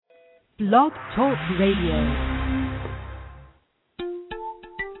Blog Talk Radio.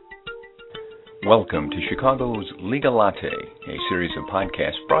 Welcome to Chicago's Legal Latte, a series of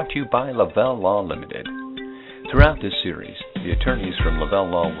podcasts brought to you by Lavelle Law Limited. Throughout this series, the attorneys from Lavelle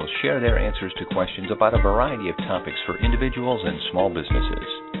Law will share their answers to questions about a variety of topics for individuals and small businesses.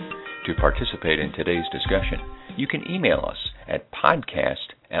 To participate in today's discussion, you can email us at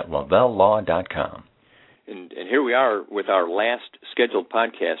podcast@lavellelaw.com. And here we are with our last scheduled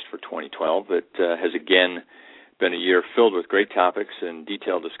podcast for 2012. It has again been a year filled with great topics and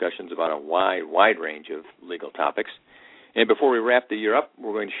detailed discussions about a wide range of legal topics. And before we wrap the year up,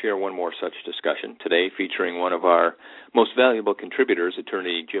 we're going to share one more such discussion today, featuring one of our most valuable contributors,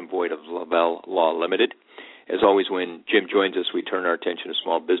 attorney Jim Voigt of Lavelle Law Limited. As always, when Jim joins us, we turn our attention to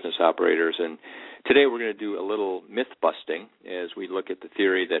small business operators. And today we're going to do a little myth-busting as we look at the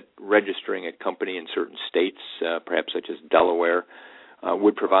theory that registering a company in certain states, perhaps such as Delaware,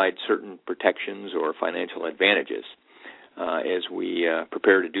 would provide certain protections or financial advantages. As we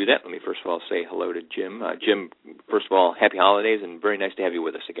prepare to do that, let me first of all say hello to Jim. Jim, first of all, happy holidays, and very nice to have you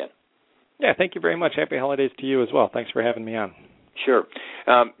with us again. Yeah, thank you very much. Happy holidays to you as well. Thanks for having me on. Sure.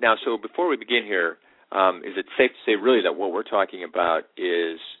 Now, so before we begin here, is it safe to say really that what we're talking about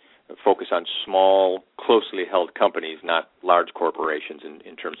is a focus on small, closely held companies, not large corporations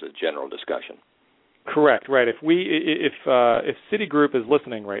in terms of general discussion? Correct. Right. If Citigroup is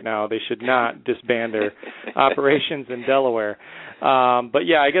listening right now, they should not disband their operations in Delaware. But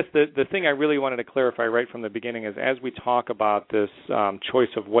yeah, I guess the thing I really wanted to clarify right from the beginning is, as we talk about this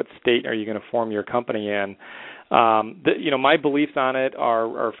choice of what state are you going to form your company in, my beliefs on it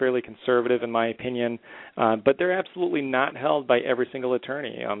are fairly conservative in my opinion, but they're absolutely not held by every single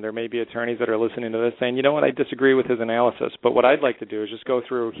attorney. There may be attorneys that are listening to this saying, you know what, I disagree with his analysis. But what I'd like to do is just go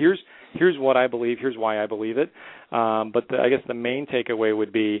through, here's what I believe, here's why I believe it. But I guess the main takeaway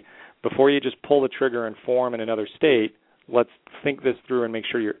would be, before you just pull the trigger and form in another state, let's think this through and make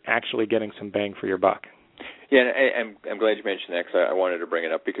sure you're actually getting some bang for your buck. Yeah, and I'm glad you mentioned that, because I wanted to bring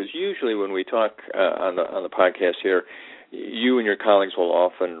it up, because usually when we talk on the podcast here, you and your colleagues will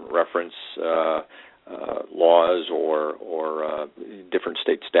often reference laws or different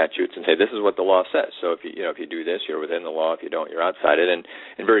state statutes and say, this is what the law says. So if you do this, you're within the law. If you don't, you're outside it. And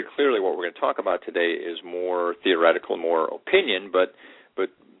very clearly, what we're going to talk about today is more theoretical, more opinion, but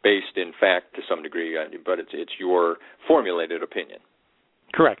based in fact to some degree. But it's your formulated opinion.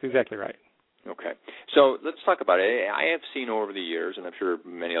 Correct. Exactly right. Okay. So let's talk about it. I have seen over the years, and I'm sure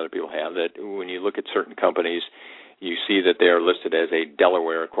many other people have, that when you look at certain companies, you see that they are listed as a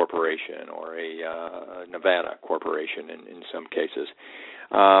Delaware corporation or a Nevada corporation in some cases.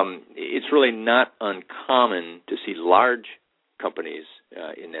 It's really not uncommon to see large companies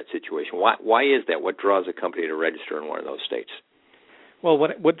in that situation. Why is that? What draws a company to register in one of those states? Well,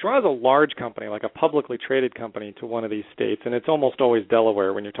 what draws a large company, like a publicly traded company, to one of these states, and it's almost always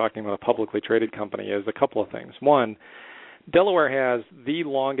Delaware when you're talking about a publicly traded company, is a couple of things. One, Delaware has the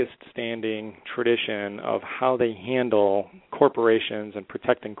longest standing tradition of how they handle corporations and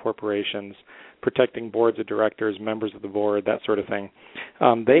protecting corporations, protecting boards of directors, members of the board, that sort of thing.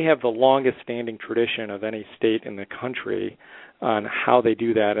 They have the longest standing tradition of any state in the country on how they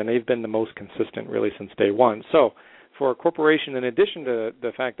do that, and they've been the most consistent really since day one. So for a corporation, in addition to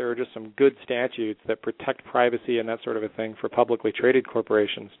the fact there are just some good statutes that protect privacy and that sort of a thing for publicly traded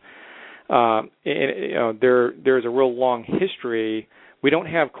corporations, there's a real long history. We don't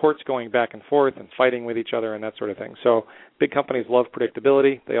have courts going back and forth and fighting with each other and that sort of thing. So big companies love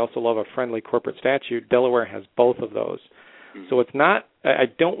predictability. They also love a friendly corporate statute. Delaware has both of those. So it's not, I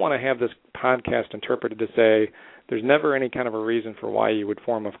don't want to have this podcast interpreted to say there's never any kind of a reason for why you would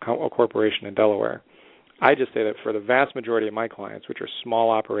form a corporation in Delaware. I just say that for the vast majority of my clients, which are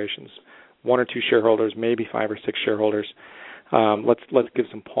small operations, 1 or 2 shareholders, maybe 5 or 6 shareholders, let's give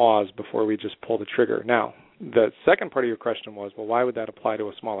some pause before we just pull the trigger. Now, the second part of your question was, well, why would that apply to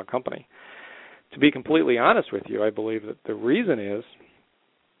a smaller company? To be completely honest with you, I believe that the reason is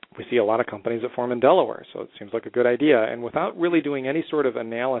we see a lot of companies that form in Delaware, so it seems like a good idea. And without really doing any sort of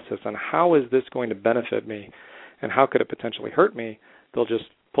analysis on how is this going to benefit me and how could it potentially hurt me, they'll just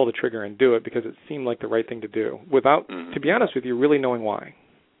pull the trigger and do it because it seemed like the right thing to do without, to be honest with you, really knowing why.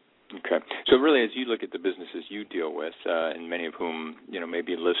 Okay. So really, as you look at the businesses you deal with, and many of whom, may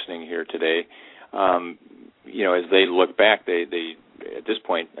be listening here today, as they look back, they at this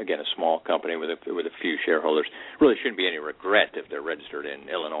point, again, a small company with a few shareholders, really shouldn't be any regret if they're registered in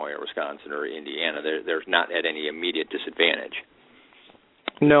Illinois or Wisconsin or Indiana. They're not at any immediate disadvantage.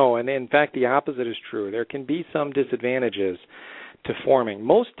 No, and in fact, the opposite is true. There can be some disadvantages to forming.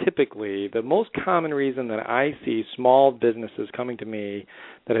 Most typically, the most common reason that I see small businesses coming to me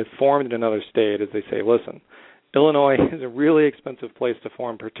that have formed in another state is they say, listen, Illinois is a really expensive place to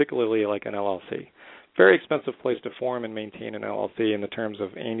form, particularly like an LLC. Very expensive place to form and maintain an LLC in the terms of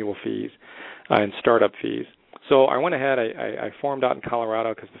annual fees and startup fees. So I went ahead, I formed out in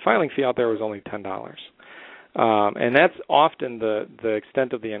Colorado because the filing fee out there was only $10. And that's often the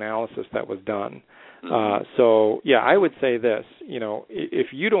extent of the analysis that was done. So, yeah, I would say this, if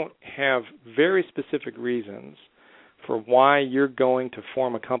you don't have very specific reasons for why you're going to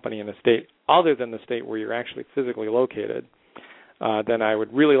form a company in a state other than the state where you're actually physically located, then I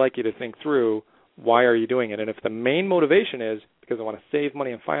would really like you to think through why are you doing it. And if the main motivation is because I want to save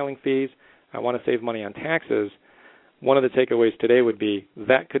money on filing fees, I want to save money on taxes, one of the takeaways today would be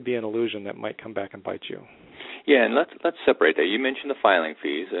that could be an illusion that might come back and bite you. Yeah, and let's separate that. You mentioned the filing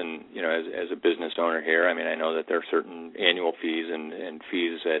fees, and as a business owner here, I mean, I know that there are certain annual fees and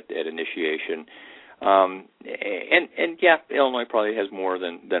fees at initiation, and yeah, Illinois probably has more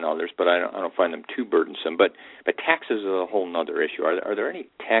than others, but I don't find them too burdensome. But taxes is a whole other issue. Are there any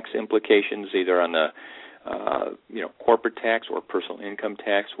tax implications either on the corporate tax or personal income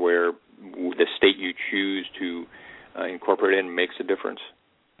tax where the state you choose to incorporate in makes a difference?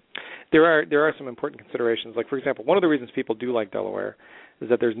 There are some important considerations. Like, for example, one of the reasons people do like Delaware is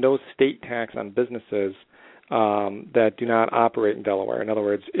that there's no state tax on businesses that do not operate in Delaware. In other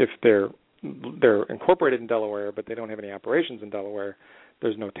words, if they're incorporated in Delaware but they don't have any operations in Delaware,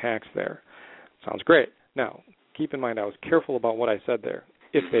 there's no tax there. Sounds great. Now, keep in mind I was careful about what I said there.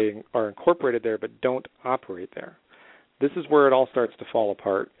 If they are incorporated there but don't operate there, this is where it all starts to fall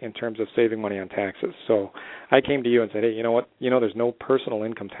apart in terms of saving money on taxes. So I came to you and said, hey, you know what? There's no personal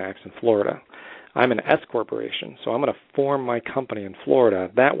income tax in Florida. I'm an S corporation, so I'm going to form my company in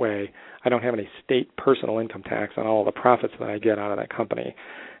Florida. That way I don't have any state personal income tax on all the profits that I get out of that company.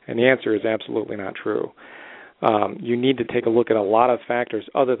 And the answer is absolutely not true. You need to take a look at a lot of factors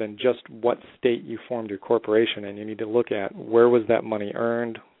other than just what state you formed your corporation in. You need to look at where was that money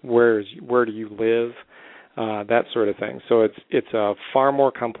earned, where do you live, that sort of thing. So it's a far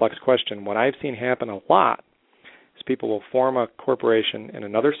more complex question. What I've seen happen a lot is people will form a corporation in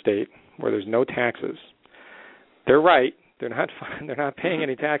another state where there's no taxes. They're right. They're not paying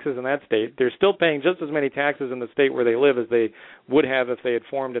any taxes in that state. They're still paying just as many taxes in the state where they live as they would have if they had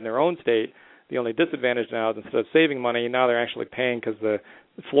formed in their own state. The only disadvantage now is instead of saving money, now they're actually paying because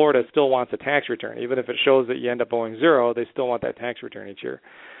Florida still wants a tax return. Even if it shows that you end up owing zero, they still want that tax return each year.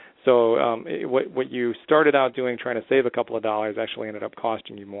 So what you started out doing, trying to save a couple of dollars, actually ended up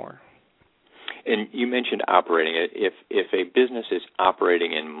costing you more. And you mentioned operating it. If a business is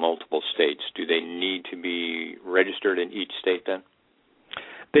operating in multiple states, do they need to be registered in each state then?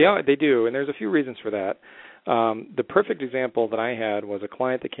 They do, and there's a few reasons for that. The perfect example that I had was a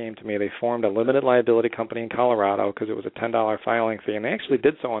client that came to me. They formed a limited liability company in Colorado because it was a $10 filing fee, and they actually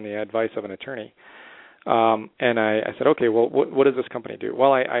did so on the advice of an attorney. And I said, okay, well, what does this company do?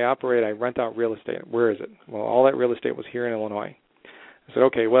 Well, I rent out real estate. Where is it? Well, all that real estate was here in Illinois. I said,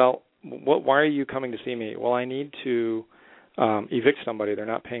 okay, well, why are you coming to see me? Well, I need to evict somebody. They're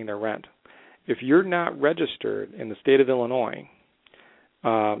not paying their rent. If you're not registered in the state of Illinois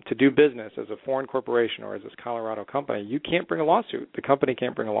to do business as a foreign corporation or as this Colorado company, you can't bring a lawsuit. The company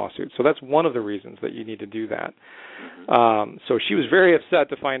can't bring a lawsuit. So that's one of the reasons that you need to do that. So she was very upset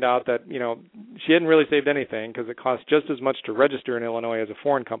to find out that, she hadn't really saved anything because it costs just as much to register in Illinois as a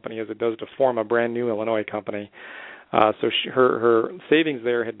foreign company as it does to form a brand new Illinois company. So her savings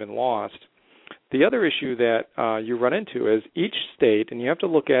there had been lost. The other issue that you run into is each state, and you have to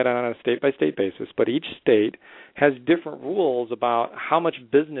look at it on a state-by-state basis, but each state has different rules about how much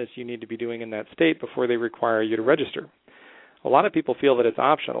business you need to be doing in that state before they require you to register. A lot of people feel that it's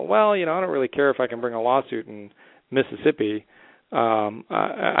optional. Well, I don't really care if I can bring a lawsuit in Mississippi. I'm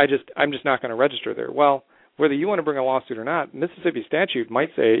just not going to register there. Well, whether you want to bring a lawsuit or not, Mississippi statute might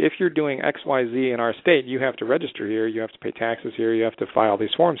say if you're doing X, Y, Z in our state, you have to register here, you have to pay taxes here, you have to file these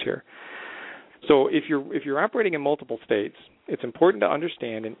forms here. So if you're operating in multiple states, it's important to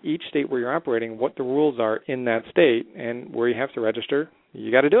understand in each state where you're operating what the rules are in that state, and where you have to register,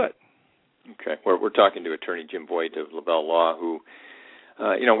 you got to do it. Okay. We're talking to Attorney Jim Voigt of Lavelle Law, who,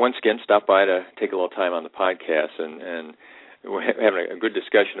 once again stopped by to take a little time on the podcast, and we're having a good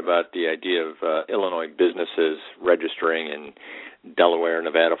discussion about the idea of Illinois businesses registering in Delaware,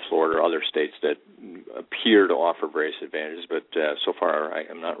 Nevada, Florida, or other states that appear to offer various advantages, but so far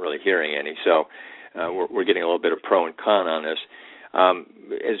I'm not really hearing any. So we're getting a little bit of pro and con on this.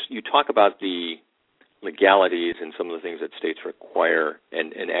 As you talk about the legalities and some of the things that states require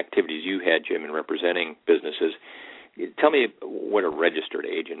and activities you had, Jim, in representing businesses, Tell me what a registered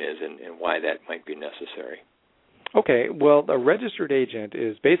agent is and why that might be necessary. Okay, well, a registered agent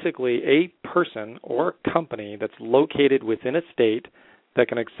is basically a person or company that's located within a state that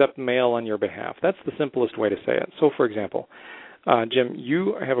can accept mail on your behalf. That's the simplest way to say it. So, for example, Jim,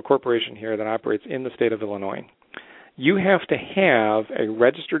 you have a corporation here that operates in the state of Illinois. You have to have a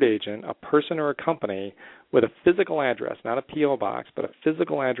registered agent, a person or a company, with a physical address, not a P.O. box, but a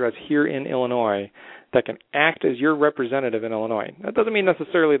physical address here in Illinois that can act as your representative in Illinois. That doesn't mean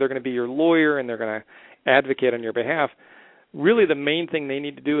necessarily they're going to be your lawyer and they're going to advocate on your behalf. Really, the main thing they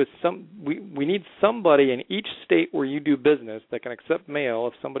need to do is we need somebody in each state where you do business that can accept mail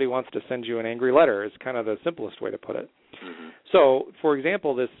if somebody wants to send you an angry letter is kind of the simplest way to put it. Mm-hmm. So, for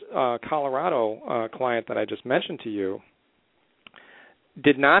example, this Colorado client that I just mentioned to you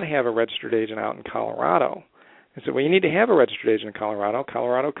did not have a registered agent out in Colorado. I said, well, you need to have a registered agent in Colorado.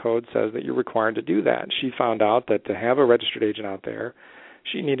 Colorado code says that you're required to do that. She found out that to have a registered agent out there,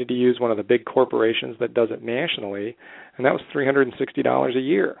 she needed to use one of the big corporations that does it nationally, and that was $360 a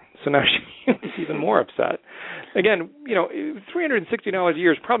year. So now she's even more upset. Again, $360 a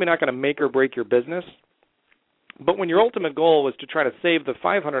year is probably not going to make or break your business, but when your ultimate goal was to try to save the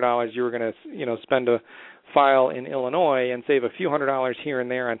 $500 you were going to spend to file in Illinois and save a few $100s here and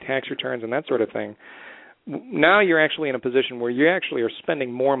there on tax returns and that sort of thing, now you're actually in a position where you actually are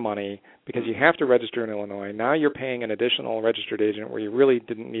spending more money because you have to register in Illinois. Now you're paying an additional registered agent where you really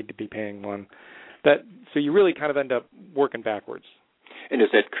didn't need to be paying one. So you really kind of end up working backwards. And does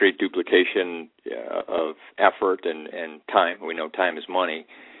that create duplication of effort and time? We know time is money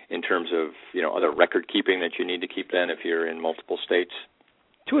in terms of other record keeping that you need to keep then if you're in multiple states?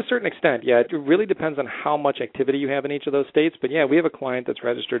 To a certain extent, yeah. It really depends on how much activity you have in each of those states. But, yeah, we have a client that's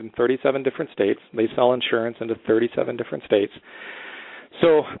registered in 37 different states. They sell insurance into 37 different states.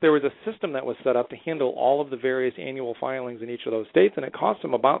 So there was a system that was set up to handle all of the various annual filings in each of those states, and it cost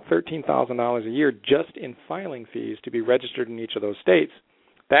them about $13,000 a year just in filing fees to be registered in each of those states.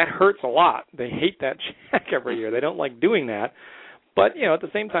 That hurts a lot. They hate that check every year. They don't like doing that. But, at the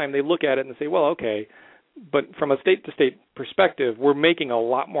same time, they look at it and say, well, okay, but from a state-to-state perspective, we're making a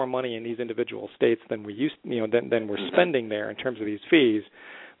lot more money in these individual states than we used, than we're spending there in terms of these fees.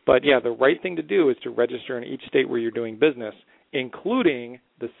 But yeah, the right thing to do is to register in each state where you're doing business, including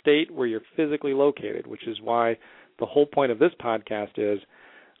the state where you're physically located, which is why the whole point of this podcast is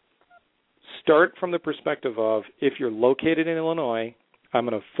start from the perspective of if you're located in Illinois, I'm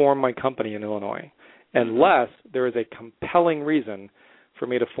going to form my company in Illinois, unless there is a compelling reason for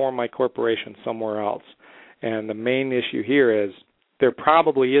me to form my corporation somewhere else. And the main issue here is there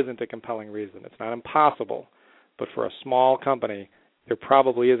probably isn't a compelling reason. It's not impossible, but for a small company, there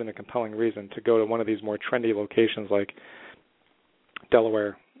probably isn't a compelling reason to go to one of these more trendy locations like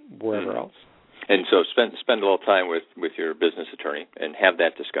Delaware, wherever else. And so spend a little time with your business attorney and have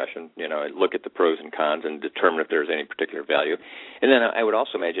that discussion, look at the pros and cons and determine if there's any particular value. And then I would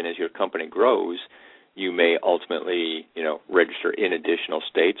also imagine as your company grows, you may ultimately, register in additional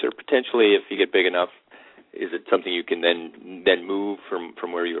states, or potentially if you get big enough, is it something you can then move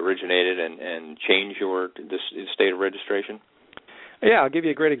from where you originated and change the state of registration? Yeah, I'll give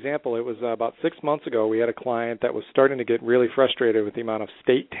you a great example. It was about 6 months ago. We had a client that was starting to get really frustrated with the amount of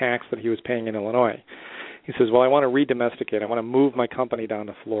state tax that he was paying in Illinois. He says, well, I want to redomesticate. I want to move my company down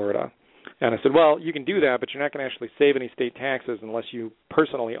to Florida. And I said, well, you can do that, but you're not going to actually save any state taxes unless you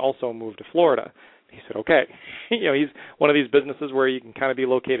personally also move to Florida. He said, okay. He's one of these businesses where you can kind of be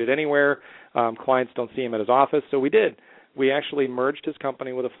located anywhere. Clients don't see him at his office. So we did. We actually merged his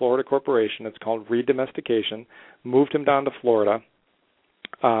company with a Florida corporation. It's called Redomestication, moved him down to Florida.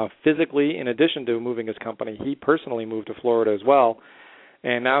 Physically, in addition to moving his company, he personally moved to Florida as well.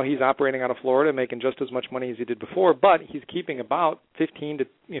 And now he's operating out of Florida, making just as much money as he did before, but he's keeping about $1,500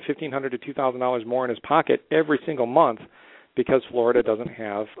 to $2,000 more in his pocket every single month because Florida doesn't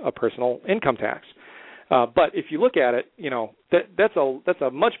have a personal income tax. But if you look at it, that's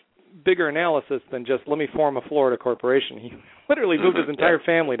a much bigger analysis than just let me form a Florida corporation. He literally moved his entire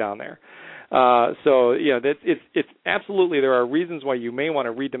family down there. So it's absolutely, there are reasons why you may want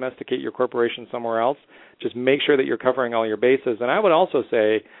to redomesticate your corporation somewhere else. Just make sure that you're covering all your bases. And I would also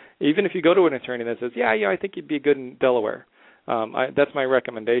say, even if you go to an attorney that says, yeah, I think you'd be good in Delaware, that's my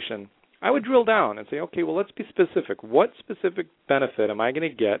recommendation, I would drill down and say, okay, well, let's be specific. What specific benefit am I going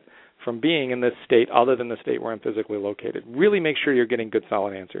to get from being in this state other than the state where I'm physically located? Really make sure you're getting good,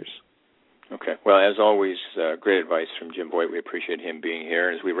 solid answers. Okay. Well, as always, great advice from Jim Voigt. We appreciate him being here.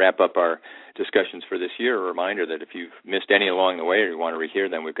 As we wrap up our discussions for this year, a reminder that if you've missed any along the way or you want to rehear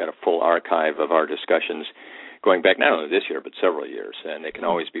them, we've got a full archive of our discussions going back not only this year but several years. And they can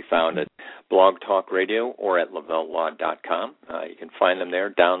always be found at Blog Talk Radio or at LavelleLaw.com. You can find them there,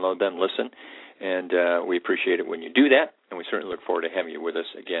 download them, listen, and we appreciate it when you do that. And we certainly look forward to having you with us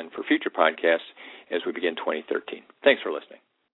again for future podcasts as we begin 2013. Thanks for listening.